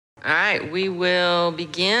All right, we will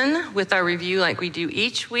begin with our review like we do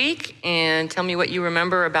each week, and tell me what you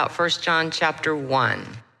remember about 1 John chapter 1.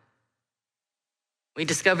 We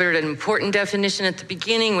discovered an important definition at the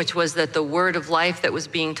beginning, which was that the word of life that was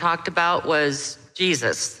being talked about was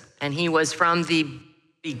Jesus, and he was from the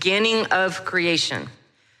beginning of creation.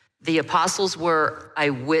 The apostles were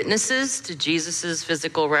eyewitnesses to Jesus's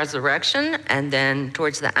physical resurrection, and then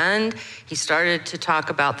towards the end, he started to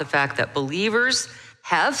talk about the fact that believers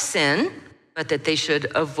have sin, but that they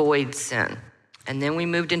should avoid sin. And then we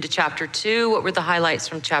moved into chapter 2. What were the highlights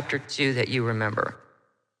from chapter 2 that you remember?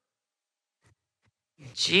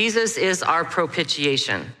 Jesus is our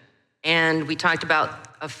propitiation. And we talked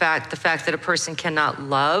about the fact that a person cannot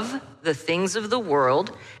love the things of the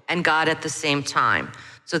world and God at the same time.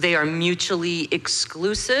 So they are mutually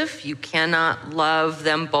exclusive. You cannot love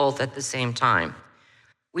them both at the same time.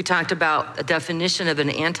 We talked about a definition of an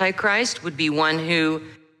antichrist would be one who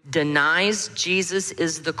denies Jesus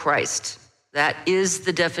is the Christ. That is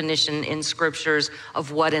the definition in scriptures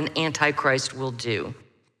of what an antichrist will do.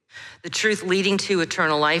 The truth leading to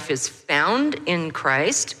eternal life is found in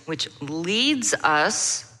Christ, which leads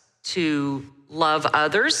us to love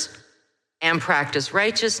others and practice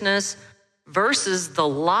righteousness, versus the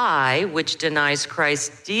lie, which denies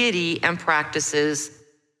Christ's deity and practices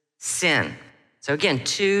sin. So again,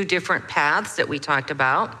 two different paths that we talked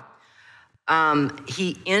about.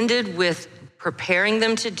 He ended with preparing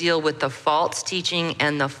them to deal with the false teaching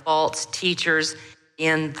and the false teachers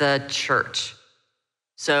in the church.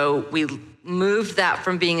 So we moved that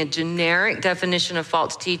from being a generic definition of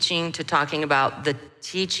false teaching to talking about the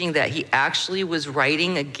teaching that he actually was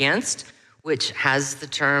writing against, which has the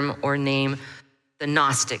term or name the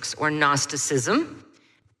Gnostics or Gnosticism.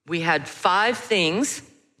 We had 5 things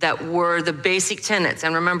that were the basic tenets.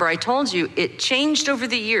 And remember, I told you it changed over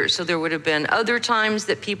the years. So there would have been other times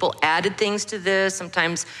that people added things to this.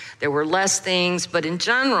 Sometimes there were less things, but in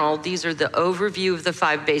general, these are the overview of the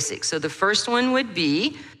 5 basics. So the first one would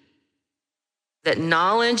be that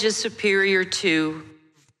knowledge is superior to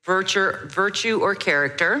virtue or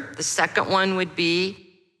character. The second one would be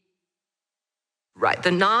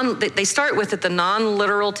they start with the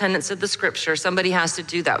non-literal tenets of the scripture. Somebody has to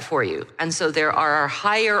do that for you. And so there are a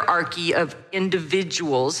hierarchy of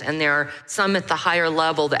individuals, and there are some at the higher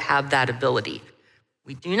level that have that ability.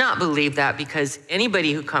 We do not believe that, because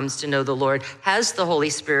anybody who comes to know the Lord has the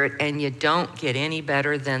Holy Spirit, and you don't get any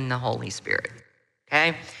better than the Holy Spirit,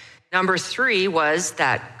 okay? Number 3 was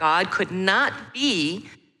that God could not be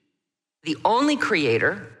the only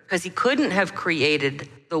creator, because he couldn't have created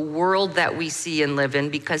the world that we see and live in,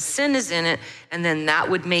 because sin is in it, and then that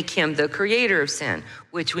would make him the creator of sin,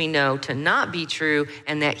 which we know to not be true,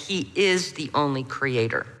 and that he is the only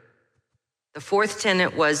creator. The 4th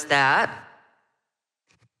tenet was that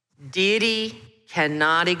deity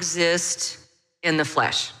cannot exist in the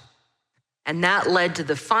flesh. And that led to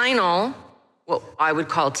the final, what I would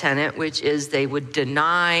call tenet, which is they would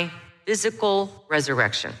deny physical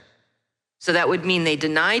resurrection. So that would mean they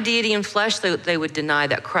deny deity in flesh. They would deny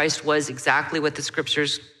that Christ was exactly what the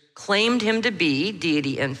scriptures claimed him to be,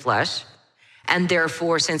 deity in flesh. And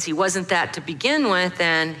therefore, since he wasn't that to begin with,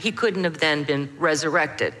 then he couldn't have then been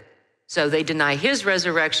resurrected. So they deny his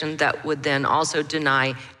resurrection. That would then also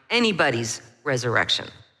deny anybody's resurrection.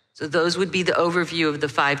 So those would be the overview of the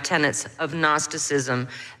 5 tenets of Gnosticism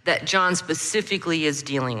that John specifically is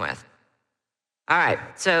dealing with. All right,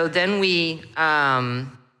 so then we'll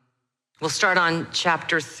start on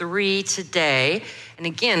chapter 3 today. And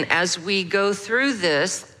again, as we go through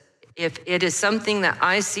this, if it is something that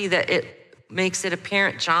I see that it makes it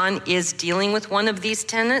apparent John is dealing with one of these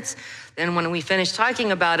tenets, then when we finish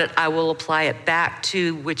talking about it, I will apply it back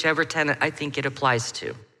to whichever tenet I think it applies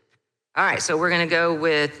to. All right, so we're going to go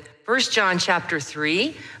with 1 John chapter 3,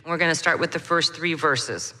 and we're going to start with the first 3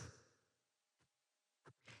 verses.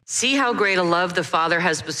 See how great a love the Father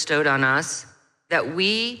has bestowed on us, that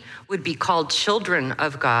we would be called children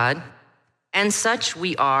of God, and such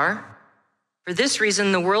we are. For this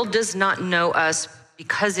reason, the world does not know us,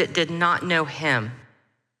 because it did not know him.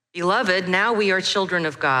 Beloved, now we are children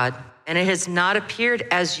of God, and it has not appeared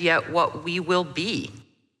as yet what we will be.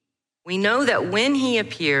 We know that when he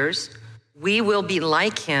appears, we will be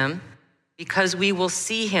like him, because we will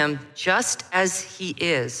see him just as he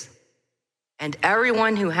is. And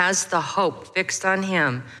everyone who has the hope fixed on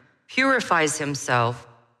him purifies himself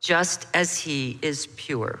just as he is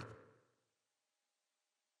pure.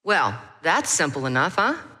 Well, that's simple enough,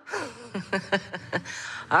 huh?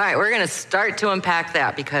 All right, we're going to start to unpack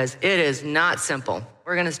that, because it is not simple.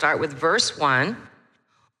 We're going to start with verse 1.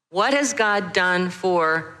 What has God done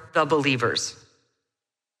for the believers?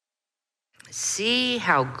 See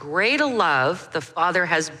how great a love the Father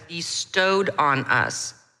has bestowed on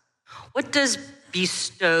us. What does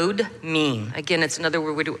bestowed mean? Again, it's another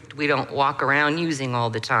word we don't walk around using all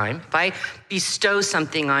the time. If I bestow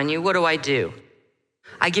something on you, what do?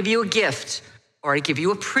 I give you a gift, or I give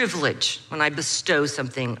you a privilege when I bestow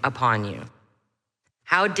something upon you.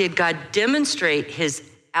 How did God demonstrate his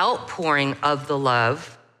outpouring of the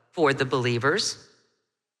love for the believers?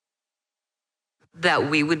 That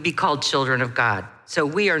we would be called children of God. So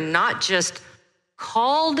we are not just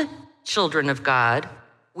called children of God,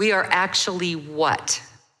 we are actually what?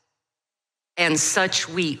 And such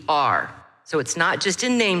we are. So it's not just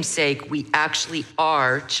in namesake, we actually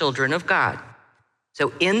are children of God.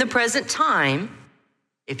 So in the present time,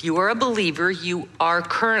 if you are a believer, you are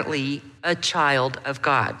currently a child of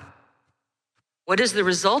God. What is the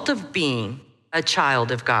result of being a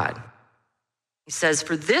child of God? He says,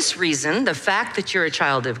 for this reason, the fact that you're a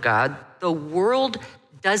child of God, the world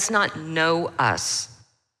does not know us.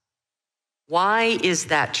 Why is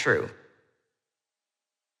that true?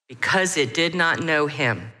 Because it did not know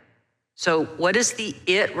him. So what is the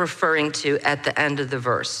it referring to at the end of the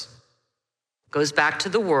verse? Goes back to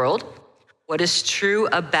the world. What is true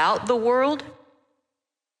about the world?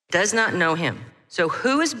 Does not know him. So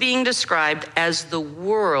who is being described as the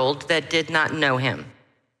world that did not know him?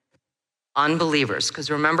 Unbelievers.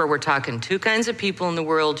 Because remember, we're talking two kinds of people in the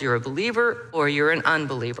world. You're a believer or you're an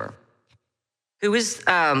unbeliever.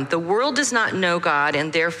 The world does not know God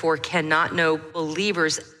and therefore cannot know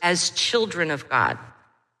believers as children of God.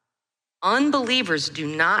 Unbelievers do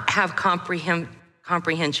not have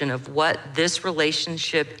comprehension of what this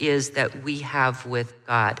relationship is that we have with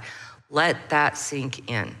God. Let that sink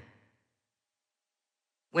in.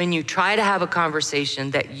 When you try to have a conversation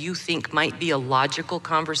that you think might be a logical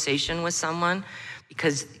conversation with someone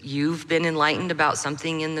because you've been enlightened about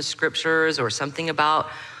something in the scriptures or something about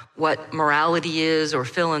what morality is or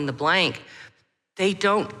fill in the blank, they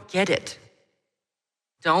don't get it.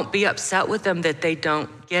 Don't be upset with them that they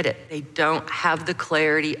don't get it. They don't have the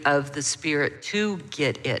clarity of the Spirit to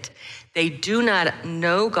get it. They do not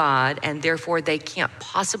know God, and therefore they can't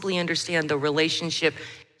possibly understand the relationship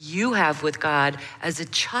you have with God as a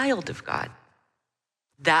child of God.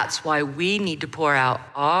 That's why we need to pour out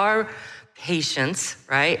our patience,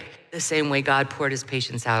 right? The same way God poured his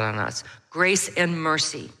patience out on us. Grace and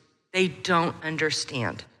mercy. They don't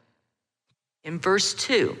understand. In verse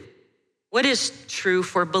 2, what is true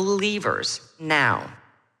for believers now?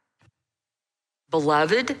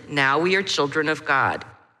 Beloved, now we are children of God.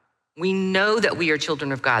 We know that we are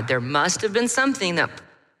children of God. There must have been something that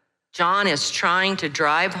John is trying to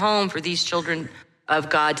drive home for these children of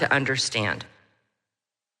God to understand.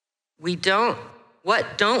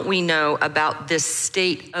 What don't we know about this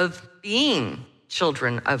state of being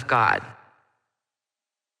children of God?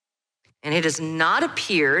 And it has not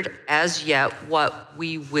appeared as yet what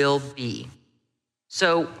we will be.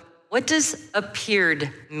 So what does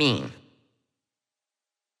appeared mean?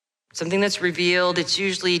 Something that's revealed, it's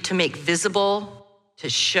usually to make visible,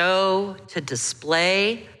 to show, to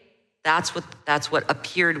display. That's what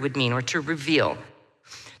appeared would mean, or to reveal.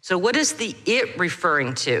 So what is the it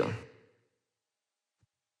referring to?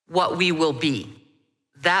 What we will be.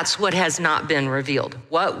 That's what has not been revealed.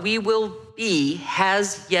 What we will be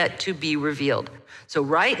has yet to be revealed. So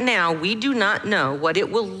right now, we do not know what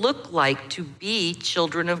it will look like to be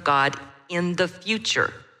children of God in the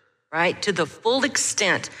future, right? To the full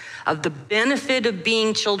extent of the benefit of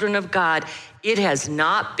being children of God, it has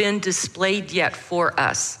not been displayed yet for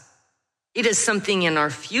us. It is something in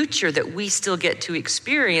our future that we still get to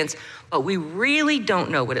experience, but we really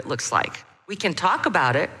don't know what it looks like. We can talk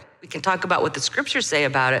about it. We can talk about what the scriptures say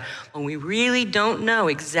about it, but we really don't know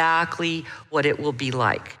exactly what it will be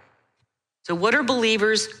like. So what are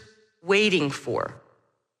believers waiting for?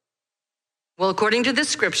 Well, according to the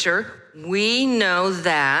scripture, we know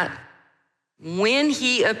that when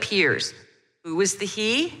he appears, who is the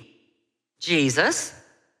he? Jesus.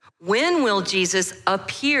 When will Jesus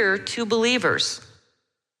appear to believers?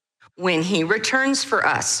 When he returns for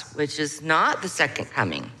us, which is not the second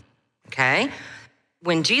coming, okay?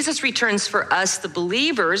 When Jesus returns for us, the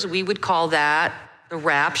believers, we would call that the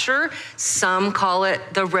rapture. Some call it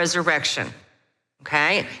the resurrection,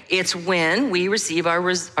 okay? It's when we receive our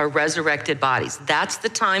resurrected bodies. That's the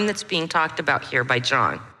time that's being talked about here by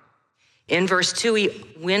John. In verse 2,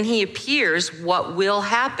 when he appears, what will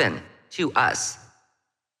happen to us?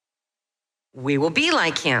 We will be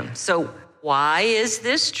like him. So why is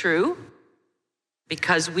this true?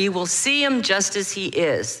 Because we will see him just as he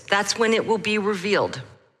is. That's when it will be revealed,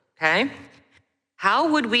 okay? How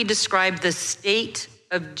would we describe the state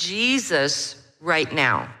of Jesus right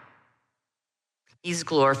now. He's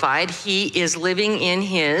glorified. He is living in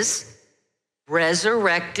his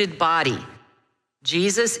resurrected body.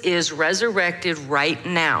 Jesus is resurrected right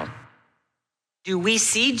now. Do we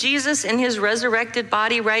see Jesus in his resurrected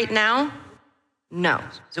body right now? No.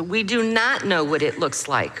 So we do not know what it looks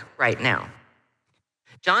like right now.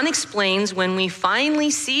 John explains when we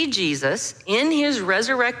finally see Jesus in his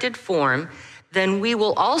resurrected form, then we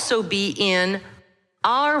will also be in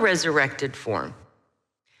our resurrected form.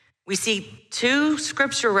 We see two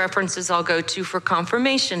scripture references I'll go to for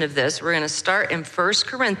confirmation of this. We're going to start in 1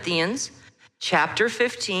 Corinthians chapter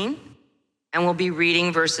 15, and we'll be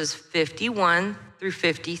reading verses 51 through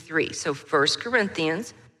 53. So 1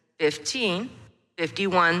 Corinthians 15,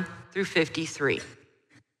 51 through 53.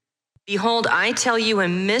 Behold, I tell you a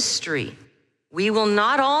mystery. We will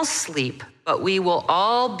not all sleep, but we will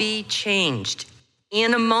all be changed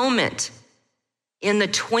in a moment, in the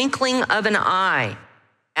twinkling of an eye,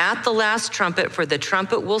 at the last trumpet, for the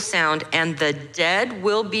trumpet will sound, and the dead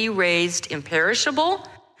will be raised imperishable,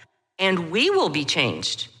 and we will be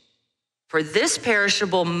changed. For this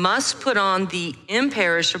perishable must put on the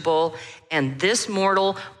imperishable, and this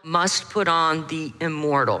mortal must put on the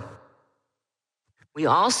immortal. We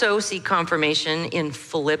also see confirmation in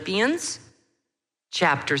Philippians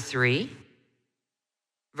chapter 3,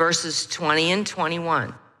 verses 20 and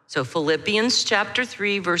 21. So Philippians chapter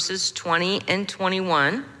 3, verses 20 and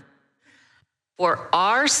 21. For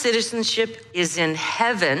our citizenship is in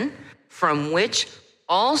heaven, from which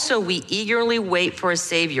also we eagerly wait for a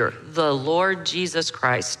Savior, the Lord Jesus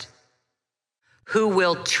Christ, who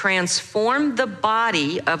will transform the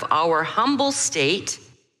body of our humble state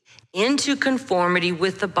into conformity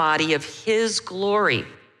with the body of his glory,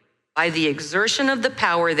 by the exertion of the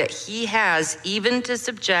power that he has, even to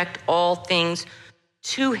subject all things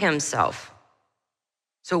to himself.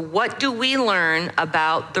 So what do we learn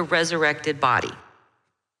about the resurrected body?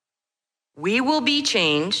 We will be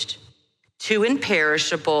changed to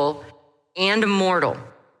imperishable and immortal,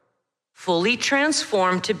 fully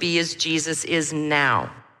transformed to be as Jesus is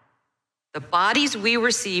now. The bodies we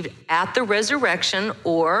received at the resurrection,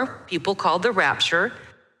 or people call the rapture,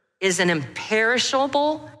 is an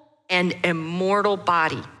imperishable and immortal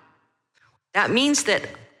body. That means that,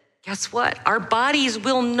 guess what? Our bodies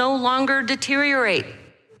will no longer deteriorate.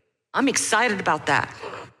 I'm excited about that.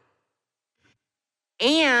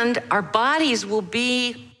 And our bodies will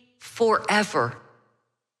be forever.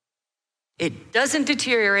 It doesn't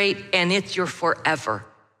deteriorate, and it's your forever.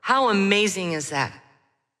 How amazing is that?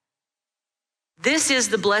 This is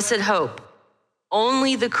the blessed hope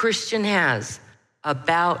only the Christian has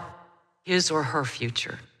about his or her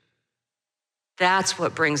future. That's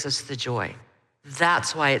what brings us the joy.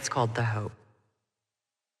 That's why it's called the hope.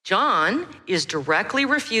 John is directly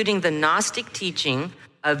refuting the Gnostic teaching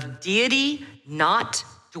of deity not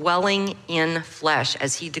dwelling in flesh,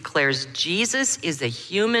 as he declares Jesus is a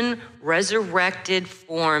human resurrected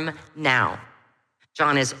form now.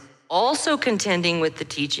 John is also contending with the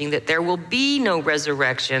teaching that there will be no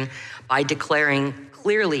resurrection by declaring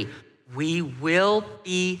clearly, we will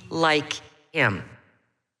be like him.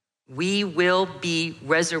 We will be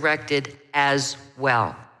resurrected as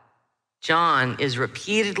well. John is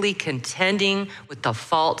repeatedly contending with the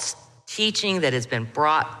false teaching that has been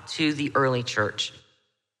brought to the early church.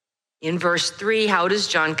 In verse 3, how does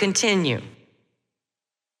John continue?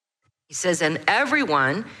 He says, and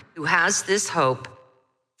everyone who has this hope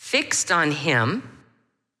fixed on him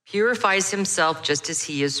purifies himself just as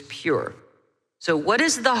he is pure. So what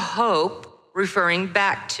is the hope referring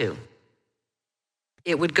back to?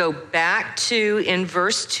 It would go back to in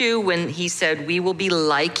verse 2 when he said, we will be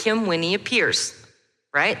like him when he appears,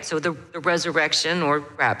 right? So the resurrection or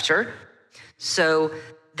rapture. So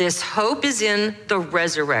this hope is in the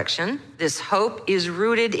resurrection. This hope is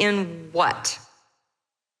rooted in what?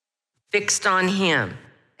 Fixed on him.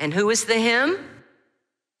 And who is the him?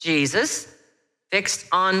 Jesus. Fixed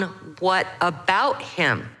on what about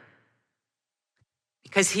him?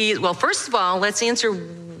 Because well, first of all, let's answer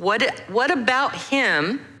what about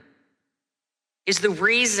him is the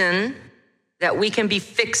reason that we can be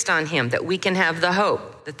fixed on him, that we can have the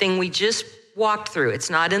hope, the thing we just walked through. It's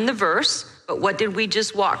not in the verse, but what did we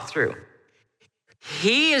just walk through?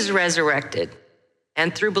 He is resurrected.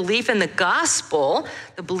 And through belief in the gospel,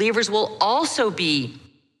 the believers will also be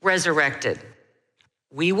resurrected.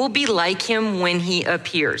 We will be like him when he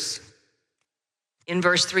appears. In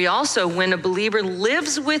verse 3 also, when a believer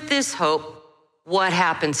lives with this hope, what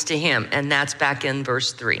happens to him? And that's back in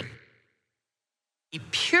verse 3. He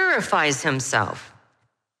purifies himself.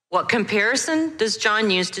 What comparison does John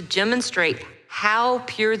use to demonstrate how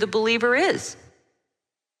pure the believer is.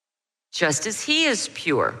 Just as he is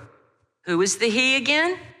pure. Who is the he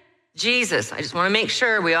again? Jesus. I just want to make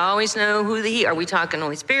sure we always know who the he. Are we talking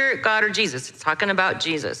Holy Spirit, God, or Jesus? It's talking about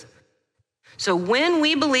Jesus. So when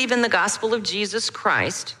we believe in the gospel of Jesus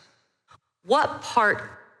Christ, what part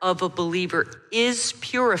of a believer is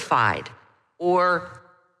purified or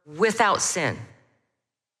without sin?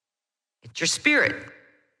 It's your spirit.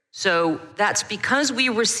 So that's because we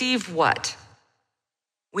receive what?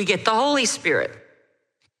 We get the Holy Spirit.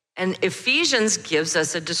 And Ephesians gives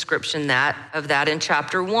us a description of that in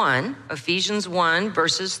chapter 1. Ephesians 1,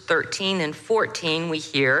 verses 13 and 14, we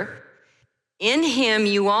hear, "In him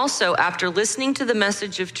you also, after listening to the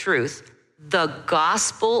message of truth, the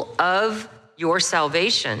gospel of your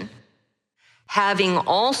salvation, having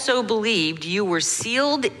also believed, you were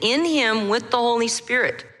sealed in him with the Holy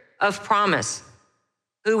Spirit of promise,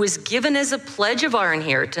 who was given as a pledge of our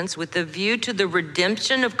inheritance with a view to the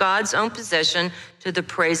redemption of God's own possession to the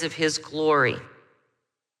praise of his glory."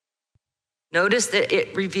 Notice that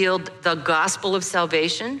it revealed the gospel of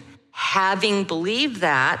salvation. Having believed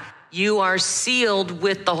that, you are sealed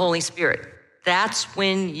with the Holy Spirit. That's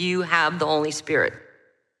when you have the Holy Spirit.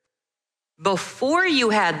 Before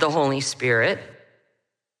you had the Holy Spirit,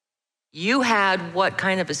 you had what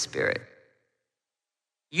kind of a spirit?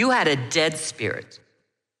 You had a dead spirit.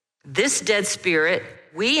 This dead spirit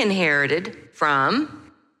we inherited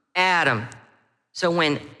from Adam. So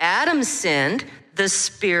when Adam sinned, his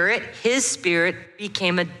spirit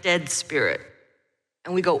became a dead spirit.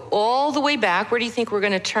 And we go all the way back. Where do you think we're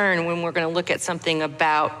going to turn when we're going to look at something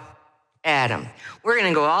about Adam? We're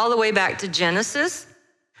going to go all the way back to Genesis.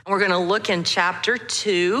 And we're going to look in chapter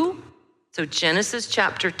 2. So Genesis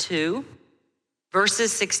chapter 2,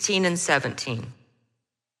 verses 16 and 17.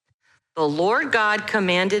 "The Lord God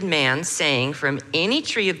commanded man, saying, from any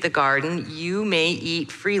tree of the garden you may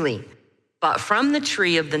eat freely, but from the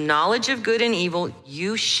tree of the knowledge of good and evil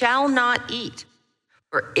you shall not eat.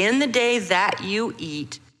 For in the day that you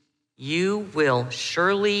eat, you will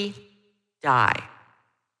surely die."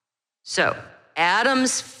 So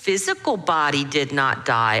Adam's physical body did not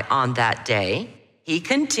die on that day. He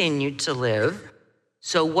continued to live.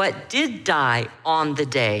 So what did die on the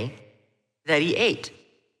day that he ate?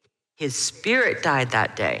 His spirit died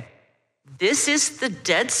that day. This is the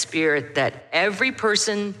dead spirit that every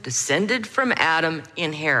person descended from Adam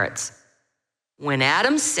inherits. When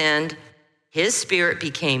Adam sinned, his spirit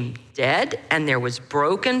became dead, and there was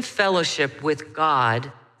broken fellowship with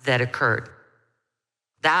God that occurred.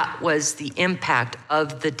 That was the impact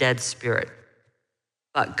of the dead spirit.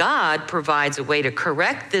 But God provides a way to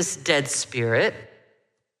correct this dead spirit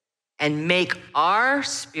and make our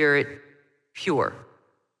spirit pure.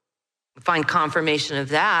 We find confirmation of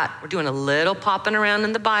that. We're doing a little popping around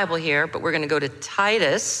in the Bible here, but we're going to go to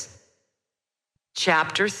Titus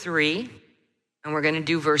chapter 3, and we're going to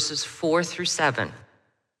do verses 4 through 7.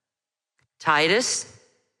 Titus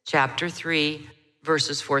chapter 3,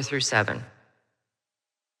 verses 4 through 7.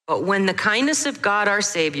 "But when the kindness of God our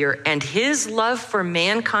Savior and his love for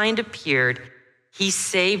mankind appeared, he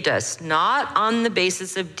saved us, not on the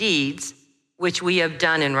basis of deeds, which we have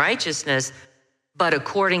done in righteousness, but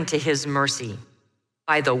according to his mercy,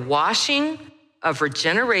 by the washing of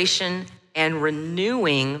regeneration and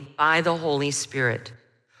renewing by the Holy Spirit,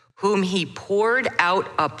 whom he poured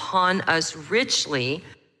out upon us richly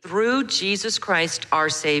through Jesus Christ our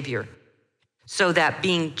Savior, so that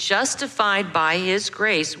being justified by his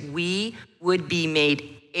grace, we would be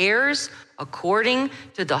made heirs according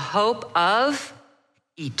to the hope of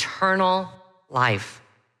eternal life."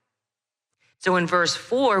 So in verse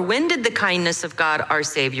 4, when did the kindness of God our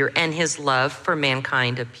Savior and his love for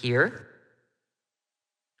mankind appear?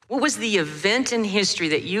 What was the event in history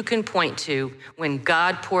that you can point to when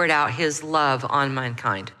God poured out his love on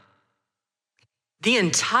mankind? The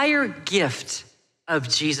entire gift of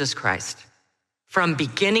Jesus Christ, from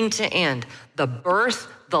beginning to end, the birth,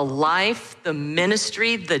 the life, the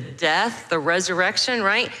ministry, the death, the resurrection,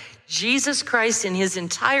 right? Jesus Christ in his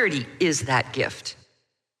entirety is that gift.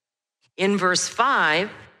 In verse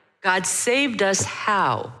 5, God saved us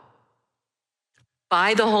how?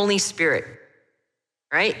 By the Holy Spirit,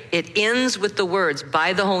 right? It ends with the words,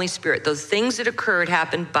 by the Holy Spirit. Those things that occurred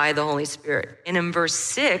happened by the Holy Spirit. And in verse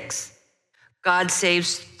 6, God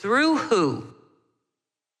saves through who?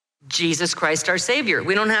 Jesus Christ, our Savior.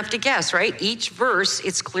 We don't have to guess, right? Each verse,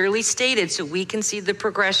 it's clearly stated so we can see the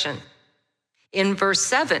progression. In verse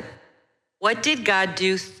 7, what did God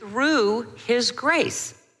do through his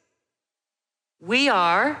grace? We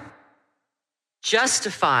are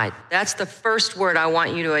justified. That's the first word I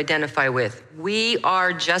want you to identify with. We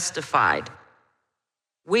are justified.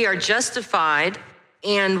 We are justified,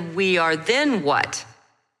 and we are then what?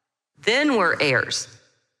 Then we're heirs.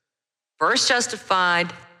 First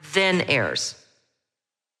justified, then heirs.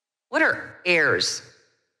 What are heirs?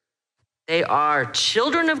 They are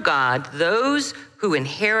children of God, those who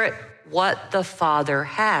inherit what the Father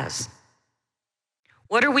has.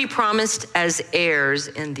 What are we promised as heirs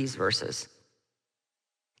in these verses?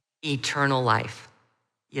 Eternal life.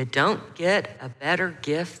 You don't get a better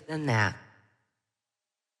gift than that.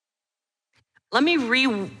 Let me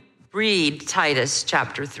reread Titus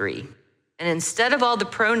chapter 3. And instead of all the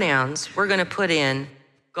pronouns, we're going to put in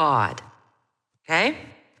God. Okay?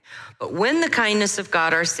 But when the kindness of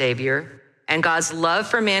God our Savior and God's love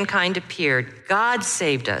for mankind appeared, God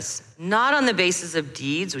saved us, not on the basis of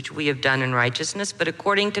deeds which we have done in righteousness, but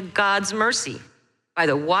according to God's mercy, by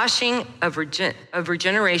the washing of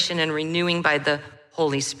regeneration and renewing by the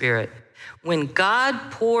Holy Spirit. When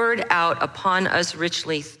God poured out upon us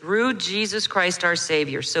richly through Jesus Christ our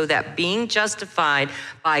Savior, so that being justified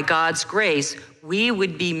by God's grace, we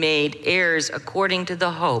would be made heirs according to the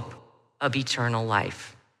hope of eternal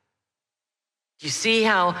life. Do you see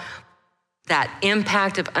how that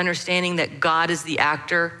impact of understanding that God is the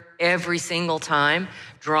actor every single time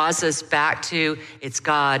draws us back to it's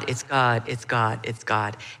God, it's God, it's God, it's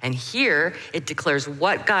God. And here it declares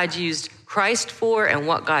what God used Christ for and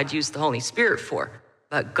what God used the Holy Spirit for.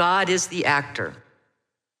 But God is the actor.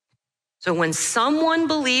 So when someone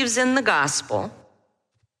believes in the gospel,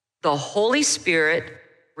 the Holy Spirit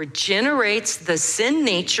regenerates the sin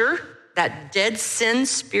nature, that dead sin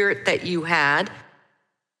spirit that you had,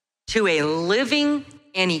 to a living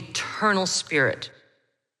and eternal spirit.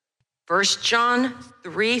 1 John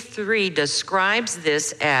 3:3 describes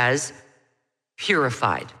this as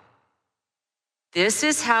purified. This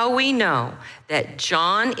is how we know that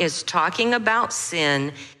John is talking about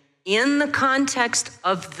sin in the context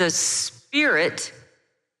of the spirit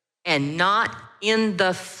and not in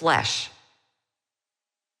the flesh.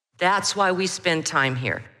 That's why we spend time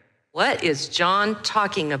here. What is John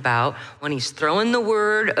talking about when he's throwing the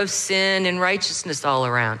word of sin and righteousness all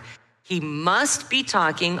around? He must be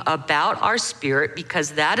talking about our spirit,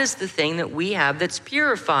 because that is the thing that we have that's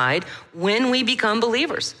purified when we become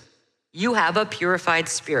believers. You have a purified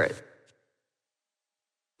spirit.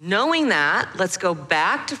 Knowing that, let's go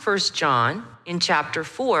back to 1 John in chapter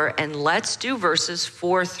 4, and let's do verses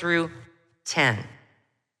 4 through 10.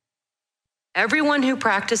 Everyone who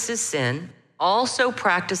practices sin also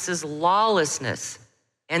practices lawlessness,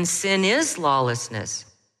 and sin is lawlessness.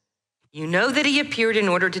 You know that he appeared in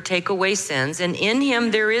order to take away sins, and in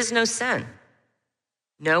him there is no sin.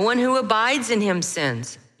 No one who abides in him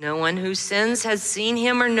sins. No one who sins has seen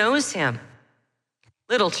him or knows him.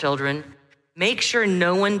 Little children, make sure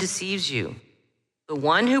no one deceives you. The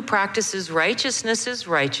one who practices righteousness is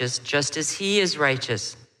righteous, just as he is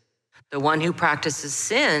righteous. The one who practices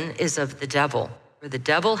sin is of the devil, for the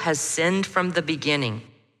devil has sinned from the beginning.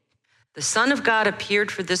 The Son of God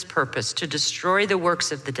appeared for this purpose, to destroy the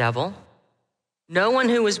works of the devil. No one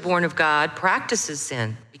who is born of God practices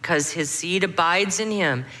sin, because his seed abides in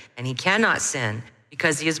him, and he cannot sin,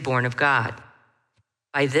 because he is born of God.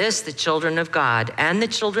 By this, the children of God and the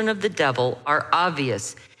children of the devil are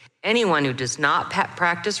obvious. Anyone who does not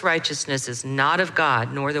practice righteousness is not of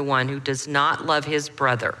God, nor the one who does not love his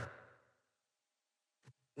brother.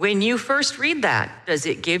 When you first read that, does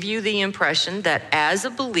it give you the impression that as a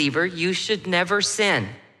believer, you should never sin?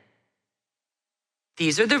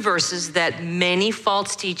 These are the verses that many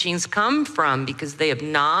false teachings come from, because they have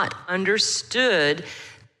not understood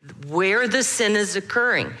where the sin is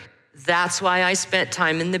occurring. That's why I spent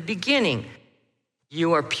time in the beginning.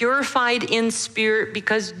 You are purified in spirit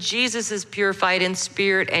because Jesus is purified in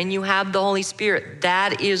spirit, and you have the Holy Spirit.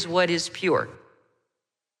 That is what is pure.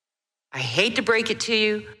 I hate to break it to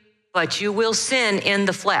you, but you will sin in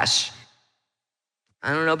the flesh.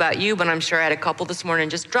 I don't know about you, but I'm sure I had a couple this morning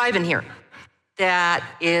just driving here. That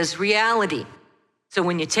is reality. So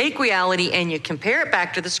when you take reality and you compare it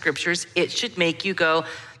back to the scriptures, it should make you go,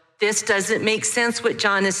 this doesn't make sense what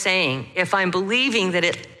John is saying. If I'm believing that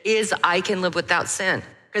it is, I can live without sin,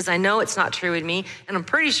 because I know it's not true in me. And I'm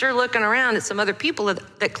pretty sure looking around at some other people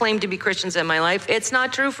that claim to be Christians in my life, it's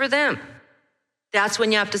not true for them. That's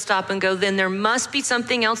when you have to stop and go, then there must be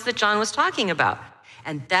something else that John was talking about.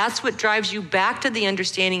 And that's what drives you back to the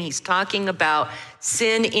understanding he's talking about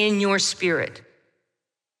sin in your spirit.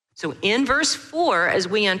 So in verse 4, as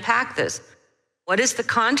we unpack this, what is the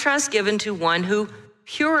contrast given to one who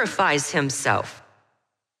purifies himself?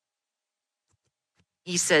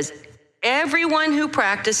 He says, everyone who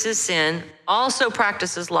practices sin also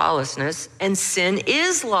practices lawlessness, and sin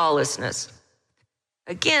is lawlessness.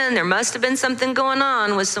 Again, there must have been something going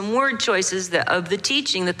on with some word choices of the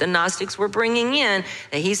teaching that the Gnostics were bringing in,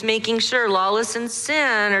 that he's making sure lawless and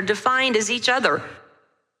sin are defined as each other.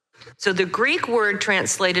 So the Greek word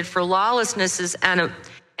translated for lawlessness is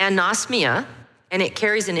anosmia, and it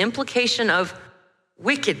carries an implication of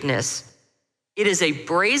wickedness. It is a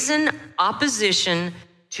brazen opposition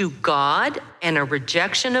to God and a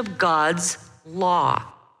rejection of God's law.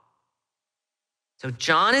 So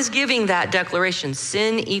John is giving that declaration,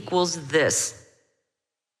 sin equals this.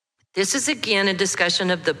 This is again a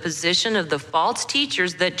discussion of the position of the false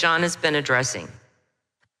teachers that John has been addressing.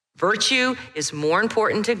 Virtue is more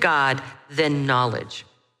important to God than knowledge.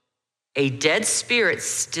 A dead spirit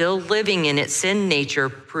still living in its sin nature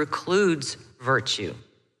precludes virtue.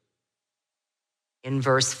 In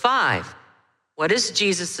verse 5, what is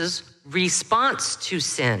Jesus' response to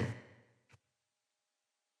sin?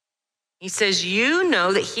 He says, you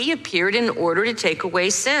know that he appeared in order to take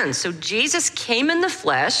away sin. So Jesus came in the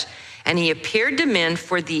flesh, and he appeared to men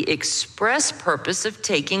for the express purpose of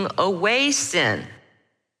taking away sin.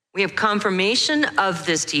 We have confirmation of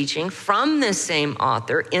this teaching from this same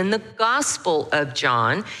author in the Gospel of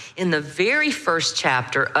John. In the very first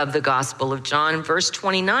chapter of the Gospel of John, verse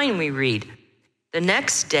 29, we read, the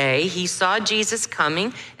next day he saw Jesus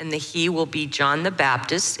coming, and the he will be John the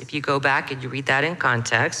Baptist, if you go back and you read that in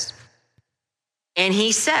context. And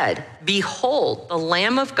he said, behold, the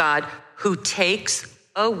Lamb of God who takes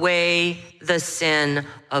away the sin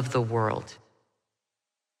of the world.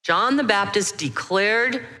 John the Baptist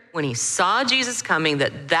declared when he saw Jesus coming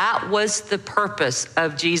that was the purpose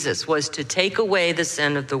of Jesus, was to take away the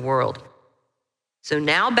sin of the world. So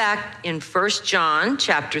now back in 1 John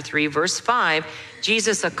chapter 3, verse 5,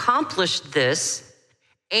 Jesus accomplished this,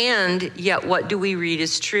 and yet what do we read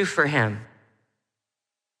is true for him?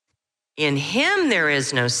 In him there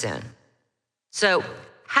is no sin. So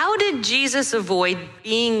how did Jesus avoid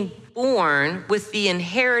being born with the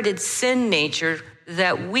inherited sin nature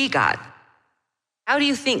that we got? How do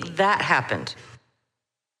you think that happened?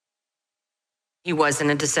 He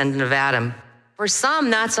wasn't a descendant of Adam. For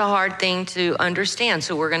some, that's a hard thing to understand.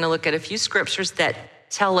 So we're going to look at a few scriptures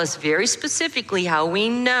that tell us very specifically how we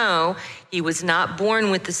know he was not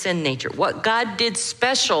born with the sin nature. What God did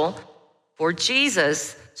special for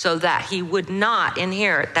Jesus so that he would not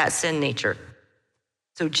inherit that sin nature.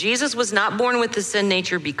 So Jesus was not born with the sin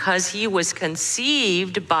nature because he was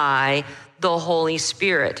conceived by the Holy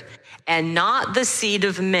Spirit and not the seed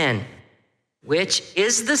of men, which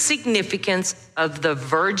is the significance of the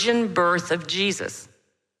virgin birth of Jesus.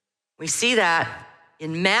 We see that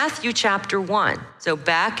in Matthew chapter 1. So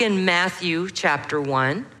back in Matthew chapter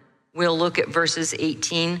 1, we'll look at verses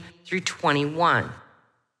 18 through 21.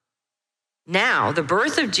 Now, the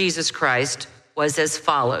birth of Jesus Christ was as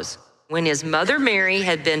follows. When his mother Mary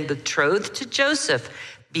had been betrothed to Joseph,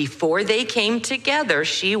 before they came together,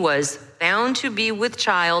 she was found to be with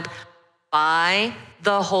child by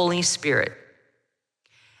the Holy Spirit.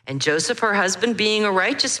 And Joseph, her husband, being a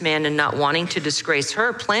righteous man and not wanting to disgrace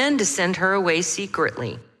her, planned to send her away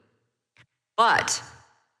secretly. But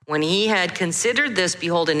when he had considered this,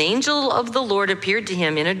 behold, an angel of the Lord appeared to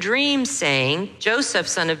him in a dream, saying, Joseph,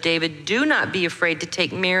 son of David, do not be afraid to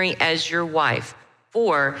take Mary as your wife,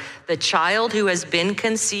 for the child who has been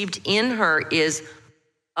conceived in her is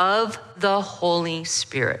of the Holy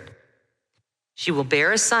Spirit. She will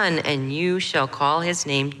bear a son, and you shall call his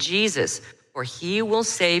name Jesus, for he will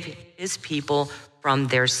save his people from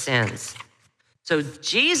their sins. So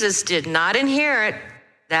Jesus did not inherit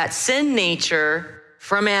that sin nature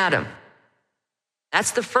from Adam. That's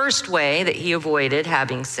the first way that he avoided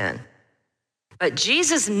having sin. But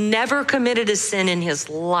Jesus never committed a sin in his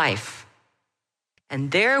life. And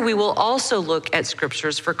there we will also look at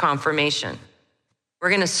scriptures for confirmation. We're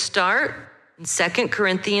going to start in 2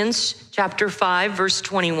 Corinthians chapter 5, verse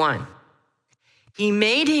 21. He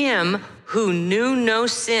made him who knew no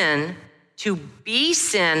sin to be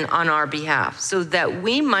sin on our behalf, so that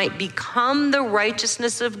we might become the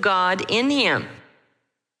righteousness of God in him.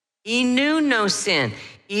 He knew no sin.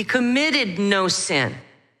 He committed no sin.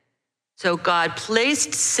 So God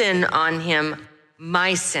placed sin on him,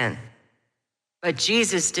 my sin. But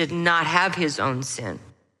Jesus did not have his own sin.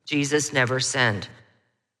 Jesus never sinned.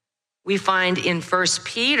 We find in 1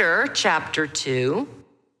 Peter chapter 2,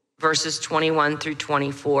 verses 21 through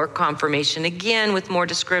 24, confirmation again with more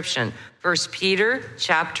description. 1 Peter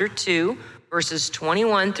chapter 2, verses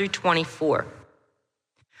 21 through 24.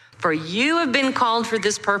 For you have been called for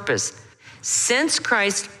this purpose, since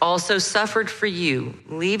Christ also suffered for you,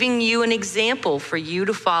 leaving you an example for you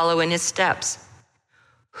to follow in his steps,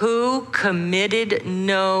 who committed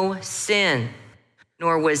no sin,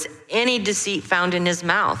 nor was any deceit found in his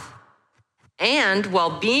mouth. And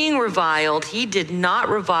while being reviled, he did not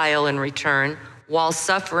revile in return. While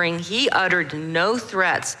suffering, he uttered no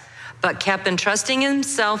threats, but kept entrusting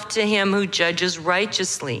himself to him who judges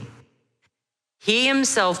righteously. He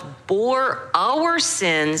himself bore our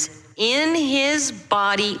sins in his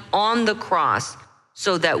body on the cross,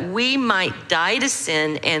 so that we might die to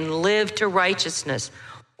sin and live to righteousness.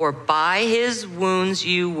 For by his wounds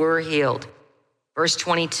you were healed. Verse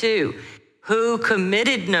 22, who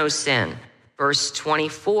committed no sin. Verse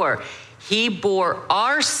 24, he bore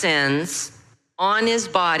our sins on his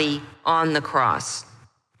body on the cross.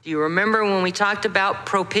 Do you remember when we talked about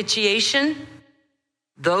propitiation?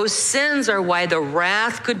 Those sins are why the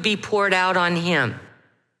wrath could be poured out on him.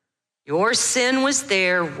 Your sin was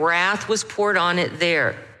there, wrath was poured on it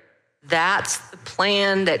there. That's the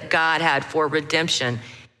plan that God had for redemption.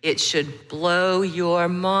 It should blow your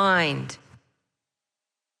mind.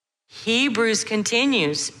 Hebrews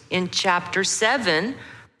continues in chapter 7,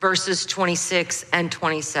 verses 26 and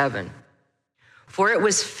 27. For it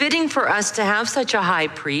was fitting for us to have such a high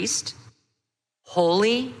priest,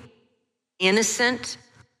 holy, innocent,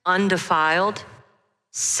 undefiled,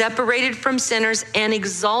 separated from sinners, and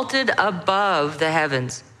exalted above the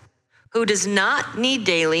heavens, who does not need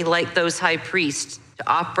daily, like those high priests, to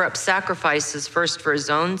offer up sacrifices first for his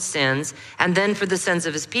own sins and then for the sins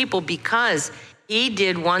of his people, because he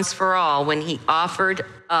did once for all when he offered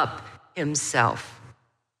up himself.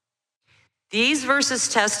 These verses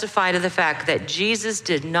testify to the fact that Jesus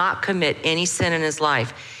did not commit any sin in his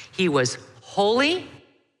life. He was holy,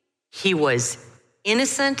 he was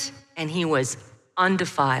innocent, and he was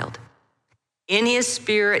undefiled in his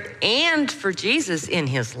spirit, and for Jesus in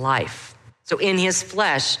his life. So in his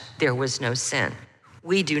flesh, there was no sin.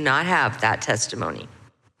 We do not have that testimony.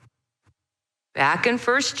 Back in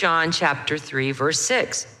 1 John chapter 3, verse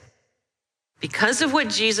 6. Because of what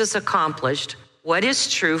Jesus accomplished, what is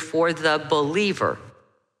true for the believer?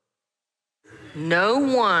 No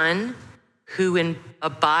one who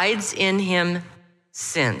abides in him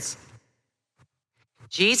sins.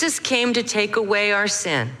 Jesus came to take away our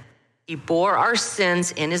sin. He bore our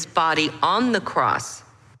sins in his body on the cross.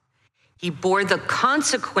 He bore the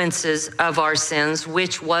consequences of our sins,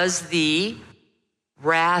 which was the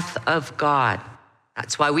wrath of God.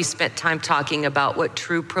 That's why we spent time talking about what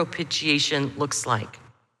true propitiation looks like.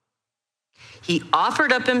 He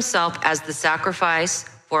offered up himself as the sacrifice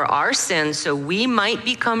for our sins so we might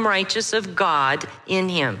become righteous of God in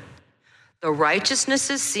him. The righteousness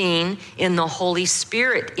is seen in the Holy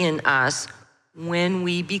Spirit in us when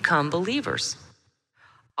we become believers.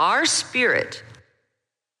 Our spirit,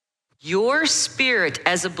 your spirit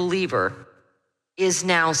as a believer, is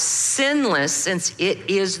now sinless since it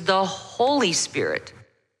is the Holy Spirit.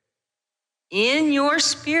 In your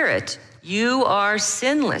spirit, you are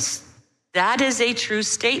sinless. That is a true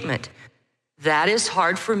statement. That is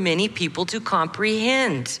hard for many people to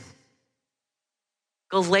comprehend.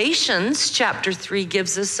 Galatians chapter 3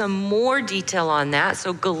 gives us some more detail on that.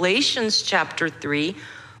 So Galatians chapter 3,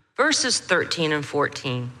 verses 13 and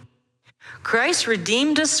 14. Christ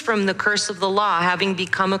redeemed us from the curse of the law, having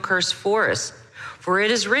become a curse for us. For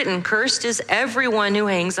it is written, cursed is everyone who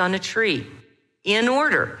hangs on a tree, in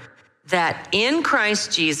order that in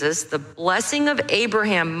Christ Jesus, the blessing of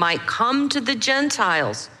Abraham might come to the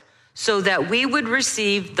Gentiles, so that we would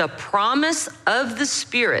receive the promise of the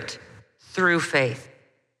Spirit through faith.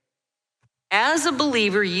 As a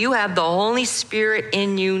believer, you have the Holy Spirit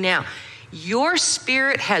in you now. Your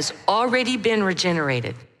spirit has already been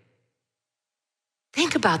regenerated.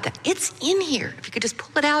 Think about that. It's in here. If you could just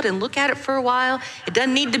pull it out and look at it for a while, it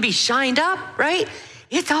doesn't need to be shined up, right?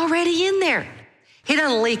 It's already in there. He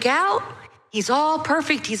doesn't leak out. He's all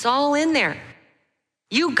perfect. He's all in there.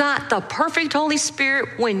 You got the perfect Holy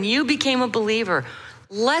Spirit when you became a believer.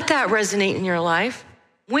 Let that resonate in your life.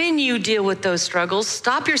 When you deal with those struggles,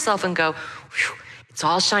 stop yourself and go, it's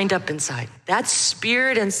all shined up inside. That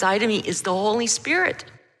spirit inside of me is the Holy Spirit.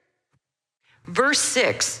 Verse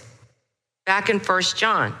 6, back in 1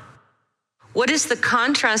 John. What is the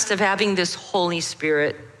contrast of having this Holy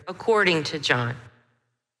Spirit according to John?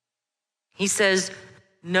 He says,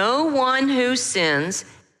 no one who sins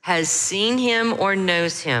has seen him or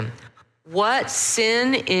knows him. What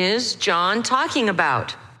sin is John talking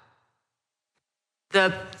about?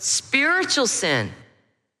 The spiritual sin.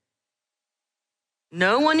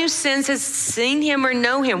 No one who sins has seen him or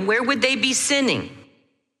know him. Where would they be sinning?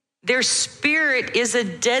 Their spirit is a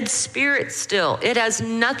dead spirit still. It has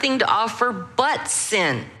nothing to offer but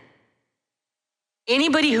sin.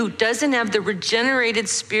 Anybody who doesn't have the regenerated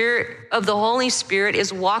spirit of the Holy Spirit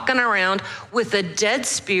is walking around with a dead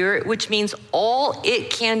spirit, which means all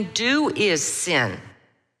it can do is sin.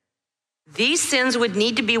 These sins would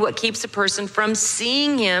need to be what keeps a person from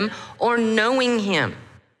seeing him or knowing him.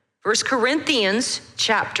 1 Corinthians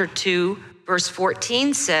chapter 2, verse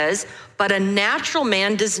 14 says, "But a natural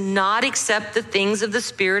man does not accept the things of the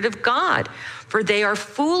Spirit of God, for they are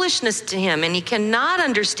foolishness to him, and he cannot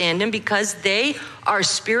understand them because they are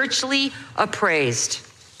spiritually appraised."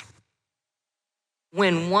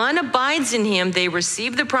 When one abides in him, they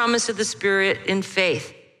receive the promise of the Spirit in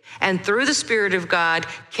faith, and through the Spirit of God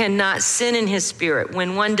cannot sin in his spirit.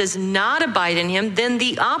 When one does not abide in him, then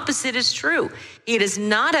the opposite is true. He does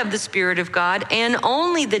not have the Spirit of God, and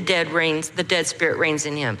only the dead spirit reigns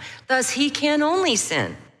in him. Thus, he can only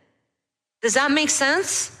sin. Does that make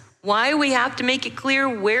sense? Why we have to make it clear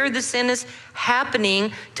where the sin is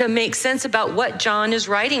happening to make sense about what John is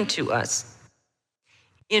writing to us.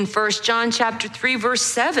 In 1 John chapter 3, verse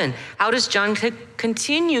 7, how does John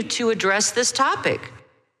continue to address this topic?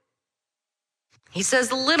 He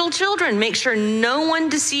says, "Little children, make sure no one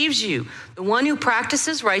deceives you. The one who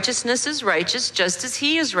practices righteousness is righteous, just as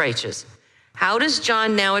he is righteous." How does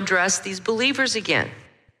John now address these believers again?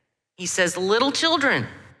 He says, "Little children."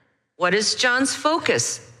 What is John's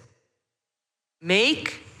focus?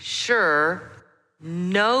 Make sure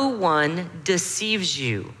no one deceives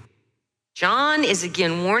you. John is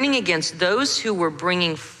again warning against those who were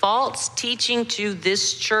bringing false teaching to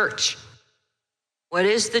this church. What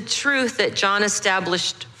is the truth that John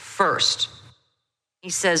established first? He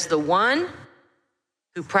says, "The one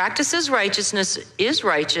who practices righteousness is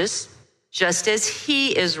righteous, just as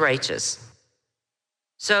he is righteous."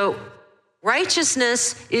 So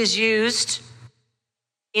righteousness is used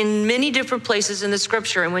in many different places in the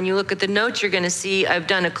scripture. And when you look at the notes, you're going to see I've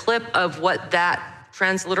done a clip of what that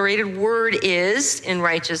transliterated word is in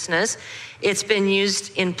righteousness. It's been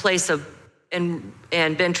used in place of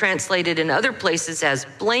and been translated in other places as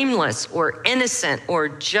blameless or innocent or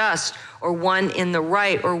just or one in the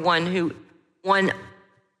right or ones who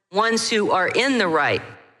are in the right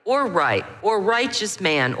or righteous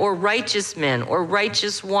man or righteous men or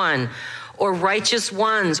righteous one or righteous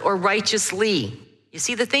ones or righteously. You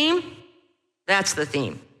see the theme? That's the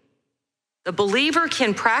theme. The believer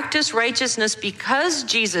can practice righteousness because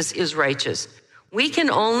Jesus is righteous. We can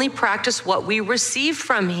only practice what we receive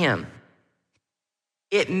from him.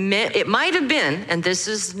 It might have been, and this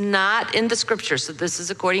is not in the scripture, so this is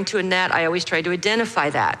according to Annette. I always try to identify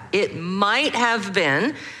that. It might have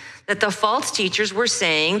been that the false teachers were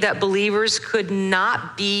saying that believers could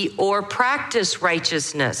not be or practice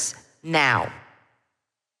righteousness now,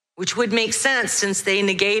 which would make sense since they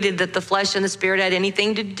negated that the flesh and the spirit had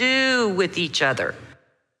anything to do with each other.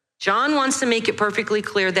 John wants to make it perfectly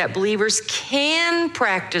clear that believers can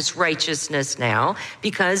practice righteousness now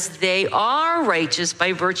because they are righteous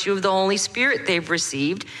by virtue of the Holy Spirit they've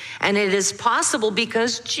received, and it is possible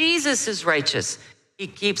because Jesus is righteous. He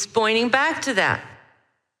keeps pointing back to that.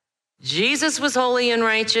 Jesus was holy and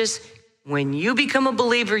righteous. When you become a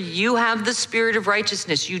believer, you have the spirit of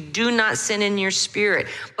righteousness. You do not sin in your spirit,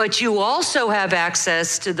 but you also have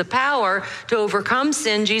access to the power to overcome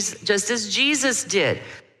sin just as Jesus did.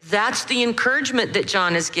 That's the encouragement that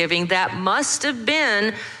John is giving. That must have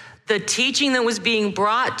been the teaching that was being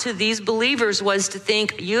brought to these believers, was to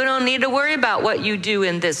think, you don't need to worry about what you do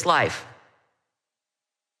in this life.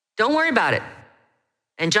 Don't worry about it.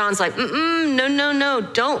 And John's like, no,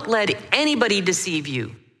 don't let anybody deceive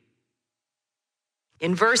you.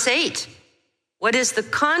 In verse 8, what is the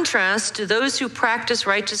contrast to those who practice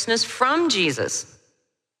righteousness from Jesus?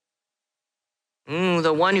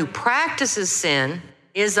 The one who practices sin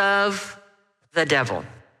is of the devil.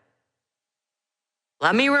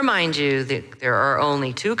 Let me remind you that there are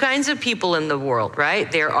only two kinds of people in the world,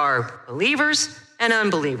 right? There are believers and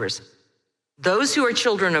unbelievers. Those who are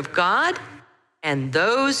children of God and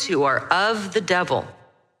those who are of the devil.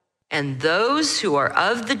 And those who are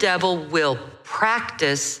of the devil will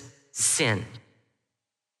practice sin.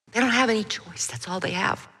 They don't have any choice. That's all they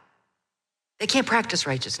have. They can't practice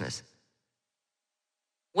righteousness.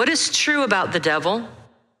 What is true about the devil?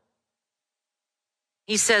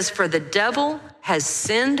 He says, for the devil has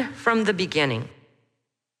sinned from the beginning.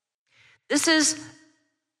 This is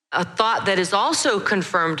a thought that is also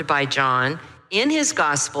confirmed by John in his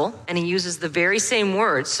gospel, and he uses the very same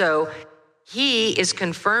words. So he is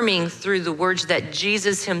confirming through the words that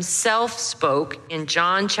Jesus himself spoke in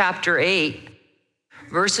John chapter 8,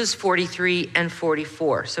 verses 43 and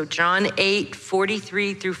 44. So John 8,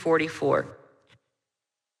 43 through 44.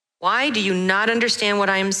 Why do you not understand what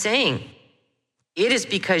I am saying? It is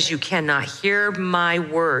because you cannot hear my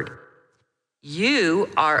word. You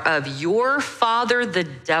are of your father, the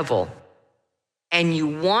devil, and you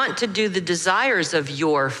want to do the desires of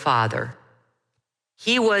your father.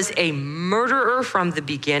 He was a murderer from the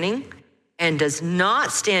beginning and does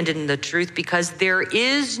not stand in the truth because there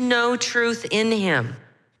is no truth in him.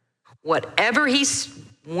 Whenever he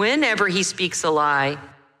speaks a lie,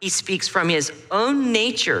 he speaks from his own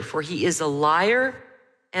nature, for he is a liar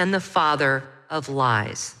and the father of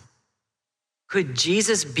lies. Could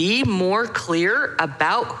Jesus be more clear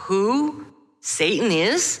about who Satan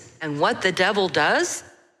is and what the devil does?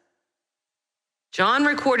 John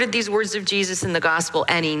recorded these words of Jesus in the gospel,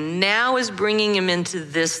 and he now is bringing him into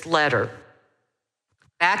this letter.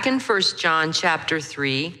 Back in 1 John chapter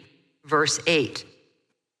 3, verse 8.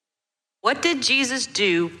 What did Jesus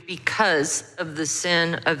do because of the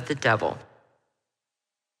sin of the devil?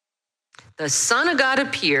 The Son of God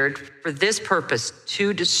appeared for this purpose,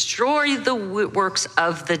 to destroy the works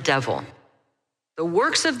of the devil. The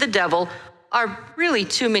works of the devil are really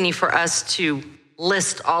too many for us to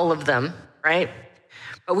list all of them, right?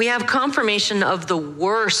 But we have confirmation of the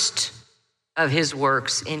worst of his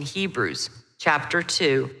works in Hebrews chapter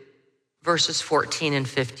 2, verses 14 and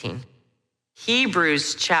 15.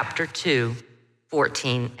 Hebrews chapter 2,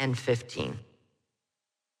 14 and 15.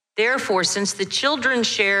 Therefore, since the children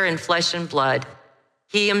share in flesh and blood,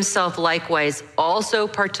 he himself likewise also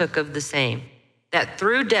partook of the same, that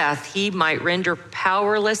through death he might render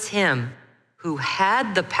powerless him who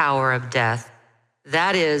had the power of death,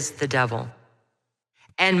 that is, the devil,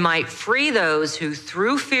 and might free those who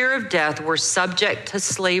through fear of death were subject to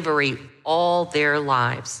slavery all their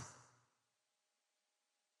lives.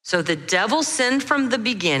 So the devil sinned from the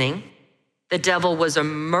beginning. The devil was a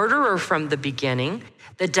murderer from the beginning.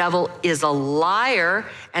 The devil is a liar,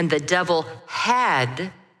 and the devil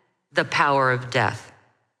had the power of death.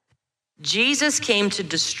 Jesus came to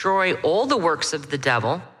destroy all the works of the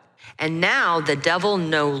devil, and now the devil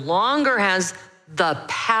no longer has the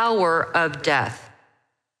power of death.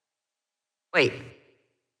 Wait,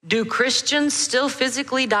 do Christians still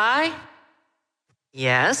physically die?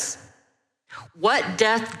 Yes. What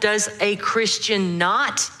death does a Christian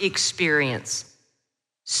not experience?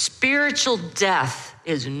 Spiritual death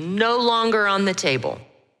is no longer on the table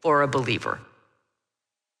for a believer.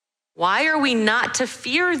 Why are we not to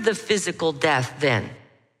fear the physical death then?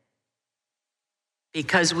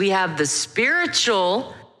 Because we have the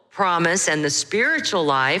spiritual promise and the spiritual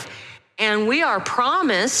life, and we are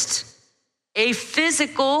promised a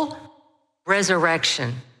physical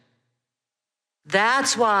resurrection.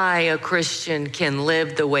 That's why a Christian can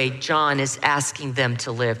live the way John is asking them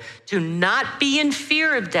to live, to not be in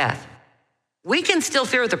fear of death. We can still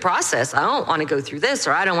fear the process. I don't want to go through this,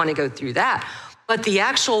 or I don't want to go through that. But the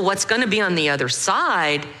actual what's going to be on the other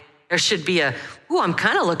side, there should be I'm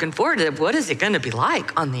kind of looking forward to it. What is it going to be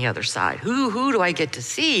like on the other side? Who do I get to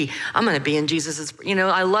see? I'm going to be in Jesus's,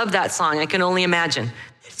 I love that song. I can only imagine.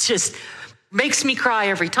 It just makes me cry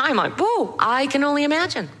every time. I can only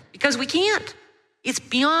imagine, because we can't. It's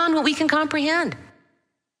beyond what we can comprehend.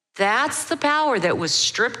 That's the power that was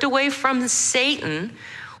stripped away from Satan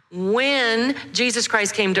when Jesus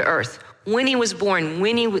Christ came to earth, when he was born,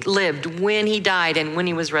 when he lived, when he died, and when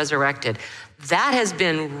he was resurrected. That has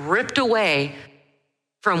been ripped away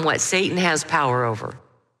from what Satan has power over.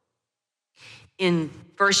 In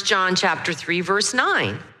 1 John chapter 3, verse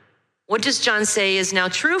 9, what does John say is now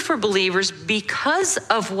true for believers because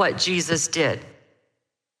of what Jesus did?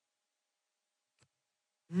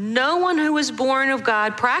 No one who is born of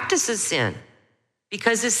God practices sin,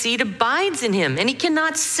 because his seed abides in him, and he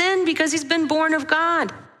cannot sin because he's been born of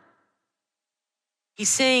God. He's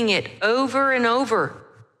saying it over and over.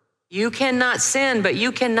 You cannot sin, but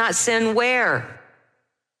you cannot sin where?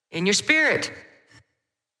 In your spirit.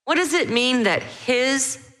 What does it mean that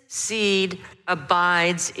his seed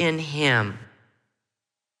abides in him?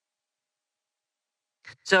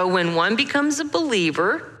 So when one becomes a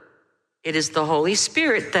believer, it is the Holy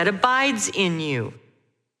Spirit that abides in you.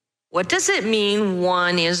 What does it mean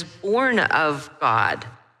one is born of God?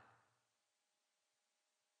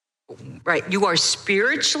 Right, you are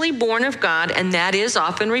spiritually born of God, and that is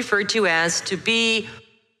often referred to as to be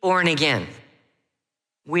born again.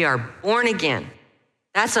 We are born again.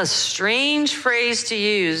 That's a strange phrase to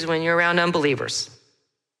use when you're around unbelievers.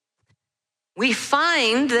 We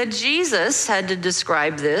find that Jesus had to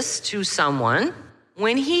describe this to someone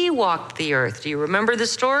when he walked the earth. Do you remember the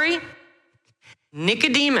story?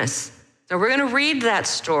 Nicodemus. So we're going to read that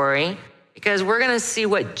story because we're going to see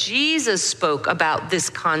what Jesus spoke about this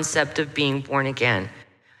concept of being born again.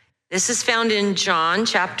 This is found in John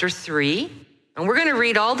chapter 3, and And we're going to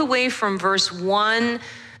read all the way from verse 1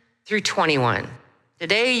 through 21.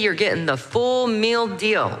 Today, you're getting the full meal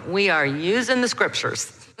deal. We are using the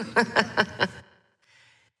scriptures.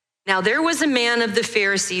 Now, there was a man of the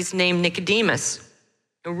Pharisees named Nicodemus,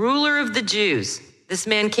 a ruler of the Jews. This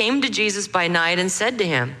man came to Jesus by night and said to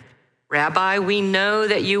him, "Rabbi, we know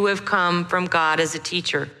that you have come from God as a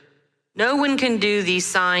teacher. No one can do these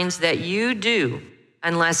signs that you do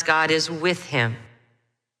unless God is with him."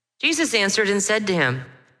 Jesus answered and said to him,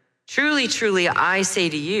 "Truly, truly, I say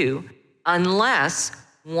to you, unless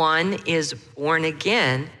one is born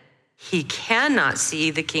again, he cannot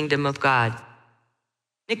see the kingdom of God."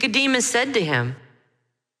 Nicodemus said to him,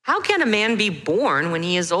 "How can a man be born when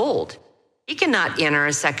he is old? He cannot enter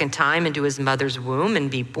a second time into his mother's womb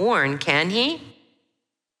and be born, can he?"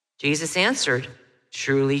 Jesus answered,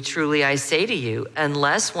 "Truly, truly, I say to you,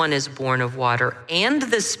 unless one is born of water and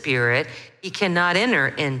the Spirit, he cannot enter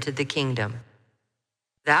into the kingdom.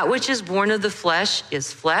 That which is born of the flesh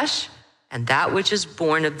is flesh, and that which is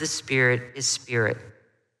born of the Spirit is spirit.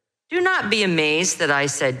 Do not be amazed that I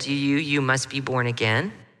said to you, you must be born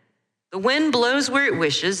again. The wind blows where it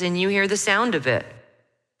wishes, and you hear the sound of it,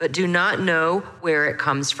 but do not know where it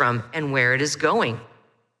comes from and where it is going.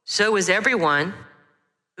 So is everyone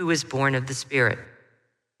who is born of the Spirit."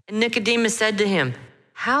 And Nicodemus said to him,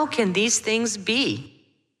 "How can these things be?"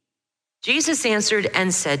 Jesus answered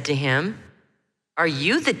and said to him, "Are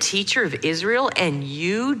you the teacher of Israel, and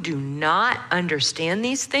you do not understand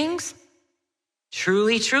these things?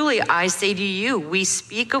 Truly, truly, I say to you, we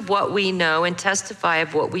speak of what we know and testify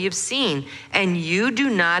of what we have seen, and you do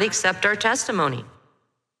not accept our testimony.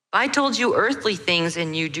 If I told you earthly things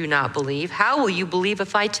and you do not believe, how will you believe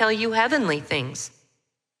if I tell you heavenly things?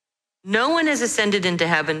 No one has ascended into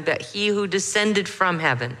heaven but he who descended from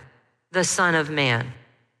heaven, the Son of Man.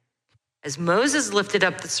 As Moses lifted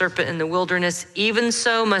up the serpent in the wilderness, even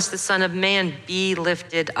so must the Son of Man be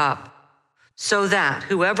lifted up, so that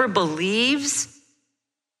whoever believes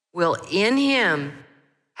will in him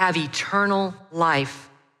have eternal life.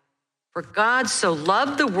 For God so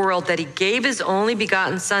loved the world that he gave his only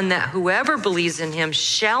begotten Son, that whoever believes in him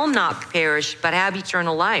shall not perish but have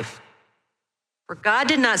eternal life. For God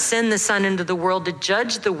did not send the Son into the world to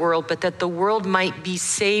judge the world, but that the world might be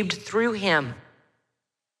saved through him.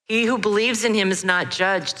 He who believes in him is not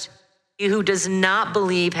judged. He who does not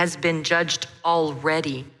believe has been judged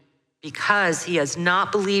already, because he has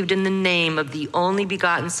not believed in the name of the only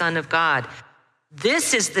begotten Son of God.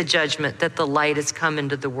 This is the judgment, that the light has come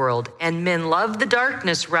into the world, and men love the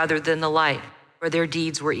darkness rather than the light, for their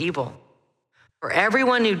deeds were evil. For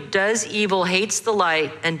everyone who does evil hates the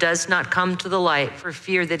light and does not come to the light for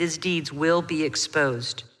fear that his deeds will be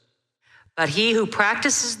exposed. But he who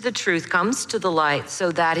practices the truth comes to the light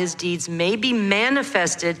so that his deeds may be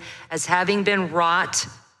manifested as having been wrought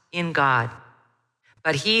in God.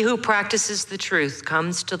 But he who practices the truth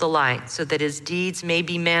comes to the light so that his deeds may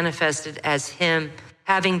be manifested as him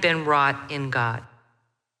having been wrought in God.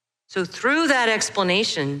 So through that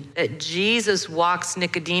explanation that Jesus walks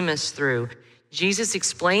Nicodemus through, Jesus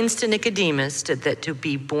explains to Nicodemus that to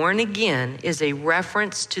be born again is a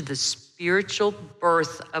reference to the spiritual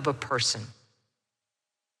birth of a person.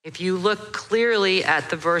 If you look clearly at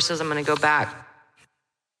the verses, I'm going to go back.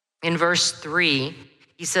 In verse 3,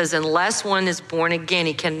 he says, unless one is born again,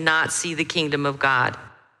 he cannot see the kingdom of God.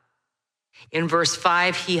 In verse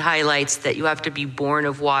 5, he highlights that you have to be born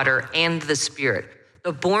of water and the Spirit.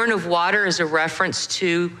 The born of water is a reference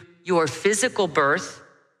to your physical birth,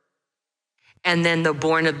 and then the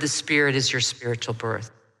born of the Spirit is your spiritual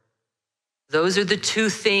birth. Those are the two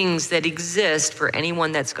things that exist for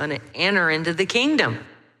anyone that's going to enter into the kingdom.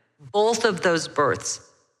 Both of those births.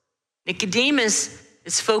 Nicodemus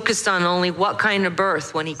is focused on only what kind of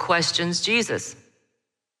birth when he questions Jesus.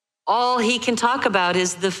 All he can talk about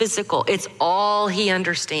is the physical. It's all he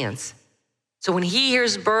understands. So when he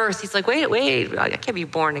hears birth, he's like, wait, I can't be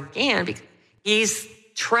born again. He's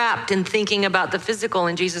trapped in thinking about the physical,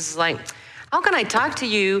 and Jesus is like, how can I talk to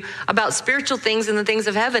you about spiritual things and the things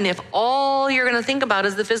of heaven if all you're going to think about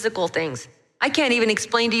is the physical things? I can't even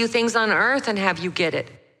explain to you things on earth and have you get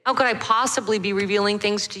it. How could I possibly be revealing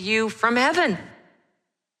things to you from heaven?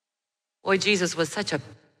 Boy, Jesus was such a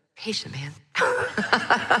patient man.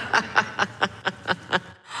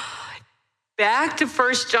 Back to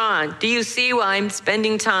 1 John. Do you see why I'm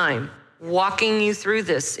spending time walking you through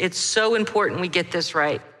this? It's so important we get this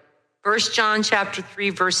right. 1 John chapter 3,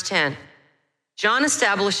 verse 10. John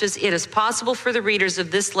establishes it is possible for the readers of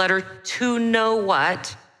this letter to know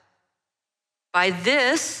what? By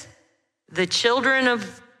this, the children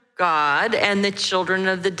of God and the children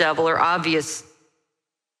of the devil are obvious.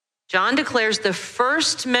 John declares the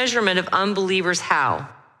first measurement of unbelievers how?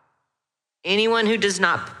 Anyone who does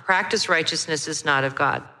not practice righteousness is not of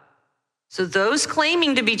God. So those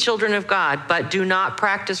claiming to be children of God but do not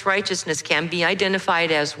practice righteousness can be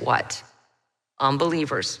identified as what?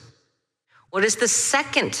 Unbelievers. What is the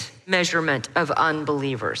second measurement of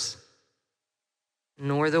unbelievers?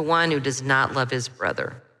 Nor the one who does not love his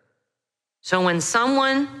brother. So when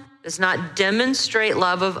someone does not demonstrate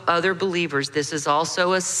love of other believers, this is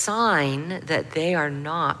also a sign that they are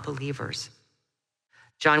not believers.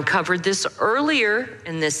 John covered this earlier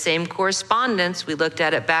in this same correspondence. We looked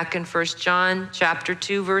at it back in 1 John chapter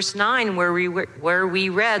 2, verse 9, where we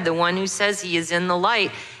read, the one who says he is in the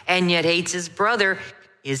light and yet hates his brother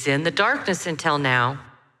is in the darkness until now.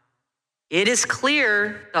 It is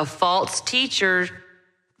clear the false teachers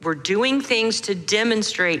were doing things to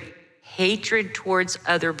demonstrate hatred towards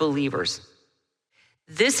other believers.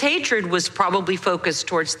 This hatred was probably focused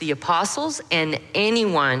towards the apostles and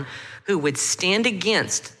anyone who would stand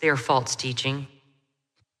against their false teaching.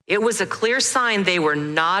 It was a clear sign they were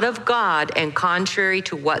not of God and contrary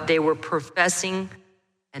to what they were professing,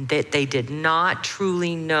 and that they did not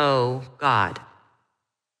truly know God.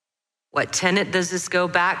 What tenet does this go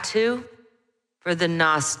back to? For the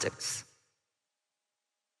Gnostics.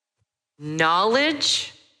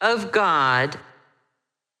 Knowledge of God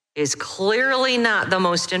is clearly not the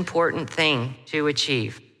most important thing to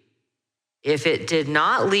achieve. If it did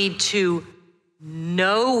not lead to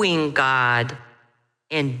knowing God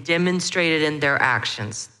and demonstrated in their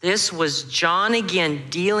actions. This was John again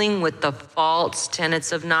dealing with the false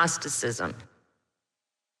tenets of Gnosticism.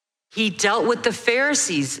 He dealt with the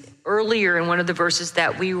Pharisees earlier in one of the verses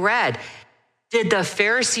that we read. Did the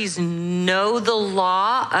Pharisees know the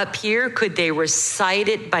law up here? Could they recite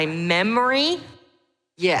it by memory?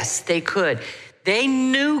 Yes, they could. They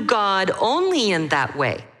knew God only in that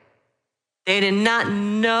way. They did not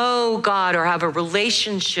know God or have a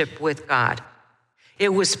relationship with God. It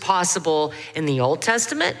was possible in the Old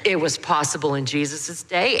Testament, it was possible in Jesus'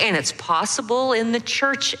 day, and it's possible in the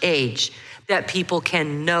church age that people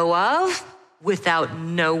can know of without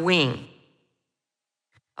knowing.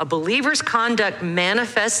 A believer's conduct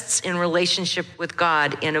manifests in relationship with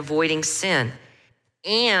God in avoiding sin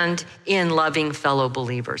and in loving fellow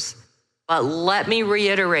believers. But let me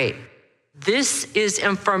reiterate, this is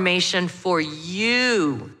information for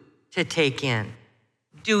you to take in.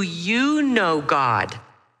 Do you know God?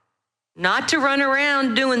 Not to run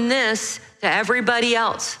around doing this to everybody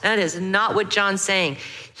else. That is not what John's saying.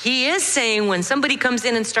 He is saying when somebody comes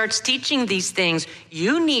in and starts teaching these things,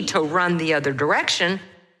 you need to run the other direction.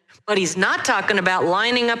 But he's not talking about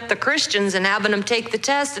lining up the Christians and having them take the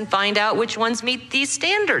test and find out which ones meet these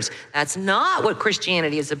standards. That's not what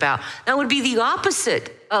Christianity is about. That would be the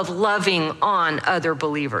opposite of loving on other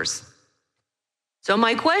believers. So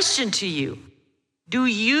my question to you, do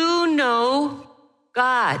you know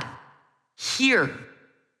God here?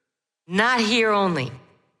 Not here only.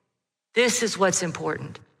 This is what's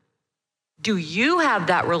important. Do you have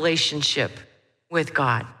that relationship with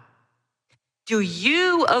God? Do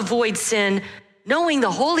you avoid sin knowing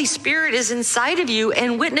the Holy Spirit is inside of you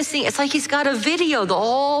and witnessing? It's like he's got a video, the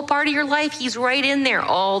whole part of your life. He's right in there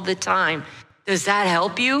all the time. Does that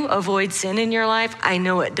help you avoid sin in your life? I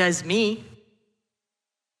know it does me.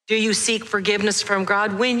 Do you seek forgiveness from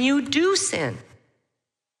God when you do sin?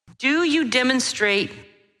 Do you demonstrate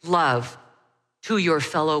love to your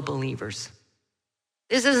fellow believers?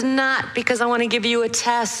 This is not because I want to give you a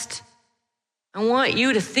test. I want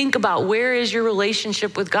you to think about where is your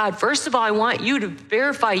relationship with God. First of all, I want you to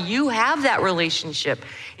verify you have that relationship.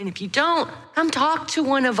 And if you don't, come talk to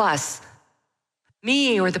one of us,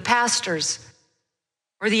 me or the pastors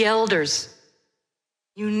or the elders.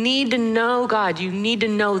 You need to know God. You need to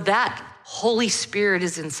know that Holy Spirit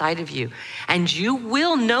is inside of you. And you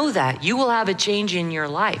will know that. You will have a change in your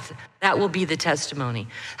life. That will be the testimony.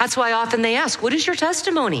 That's why often they ask, what is your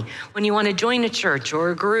testimony when you want to join a church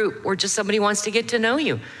or a group or just somebody wants to get to know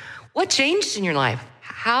you? What changed in your life?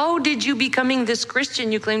 How did you becoming this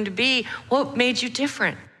Christian you claim to be? What made you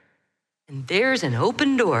different? And there's an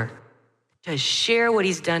open door to share what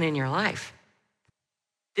he's done in your life.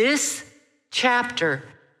 This chapter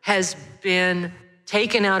has been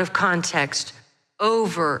taken out of context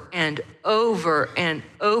over and over and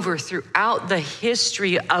over throughout the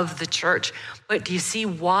history of the church. But do you see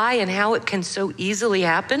why and how it can so easily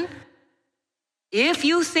happen? If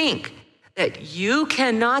you think that you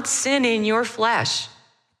cannot sin in your flesh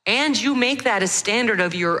and you make that a standard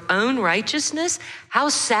of your own righteousness, how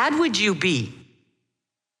sad would you be?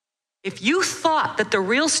 If you thought that the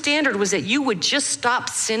real standard was that you would just stop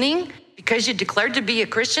sinning because you declared to be a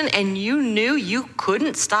Christian and you knew you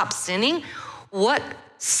couldn't stop sinning? What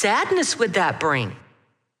sadness would that bring?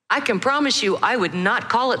 I can promise you, I would not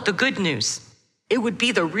call it the good news. It would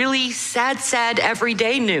be the really sad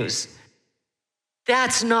everyday news.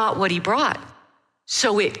 That's not what he brought.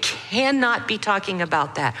 So it cannot be talking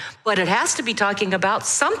about that, but it has to be talking about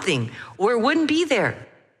something, or it wouldn't be there.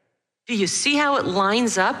 Do you see how it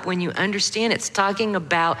lines up when you understand it's talking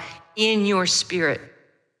about in your spirit?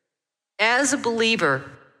 As a believer,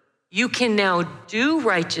 you can now do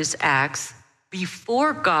righteous acts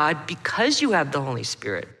before God because you have the Holy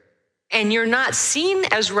Spirit. And you're not seen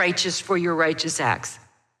as righteous for your righteous acts.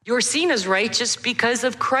 You're seen as righteous because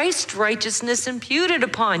of Christ's righteousness imputed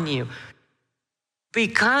upon you,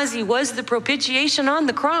 because he was the propitiation on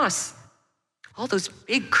the cross. All those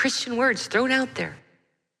big Christian words thrown out there.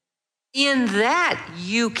 In that,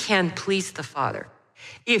 you can please the Father.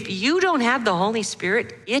 If you don't have the Holy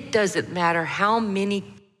Spirit, it doesn't matter how many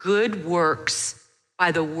good works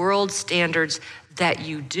by the world's standards that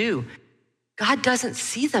you do. God doesn't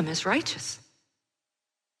see them as righteous.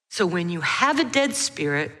 So when you have a dead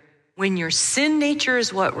spirit, when your sin nature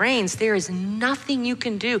is what reigns, there is nothing you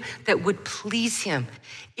can do that would please him.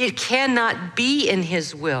 It cannot be in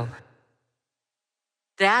his will.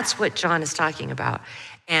 That's what John is talking about.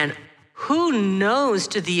 And who knows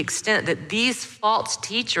to the extent that these false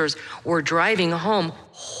teachers were driving home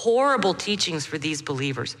horrible teachings for these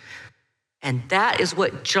believers. And that is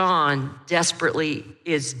what John desperately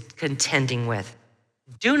is contending with.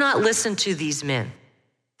 Do not listen to these men.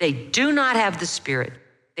 They do not have the Spirit.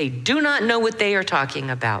 They do not know what they are talking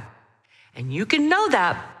about. And you can know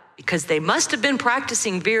that because they must have been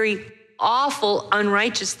practicing very awful,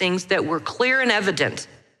 unrighteous things that were clear and evident.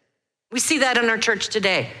 We see that in our church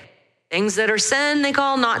today. Things that are sin, they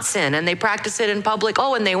call not sin, and they practice it in public.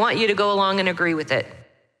 Oh, and they want you to go along and agree with it.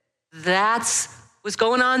 That's what's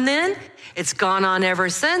going on then. It's gone on ever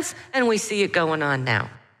since, and we see it going on now.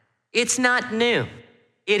 It's not new.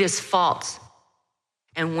 It is false.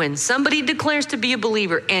 And when somebody declares to be a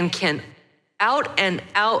believer and can out and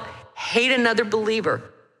out hate another believer,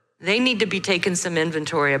 they need to be taking some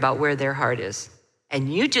inventory about where their heart is.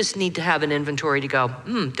 And you just need to have an inventory to go,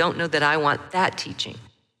 don't know that I want that teaching.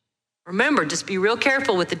 Remember, just be real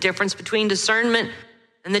careful with the difference between discernment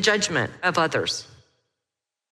and the judgment of others.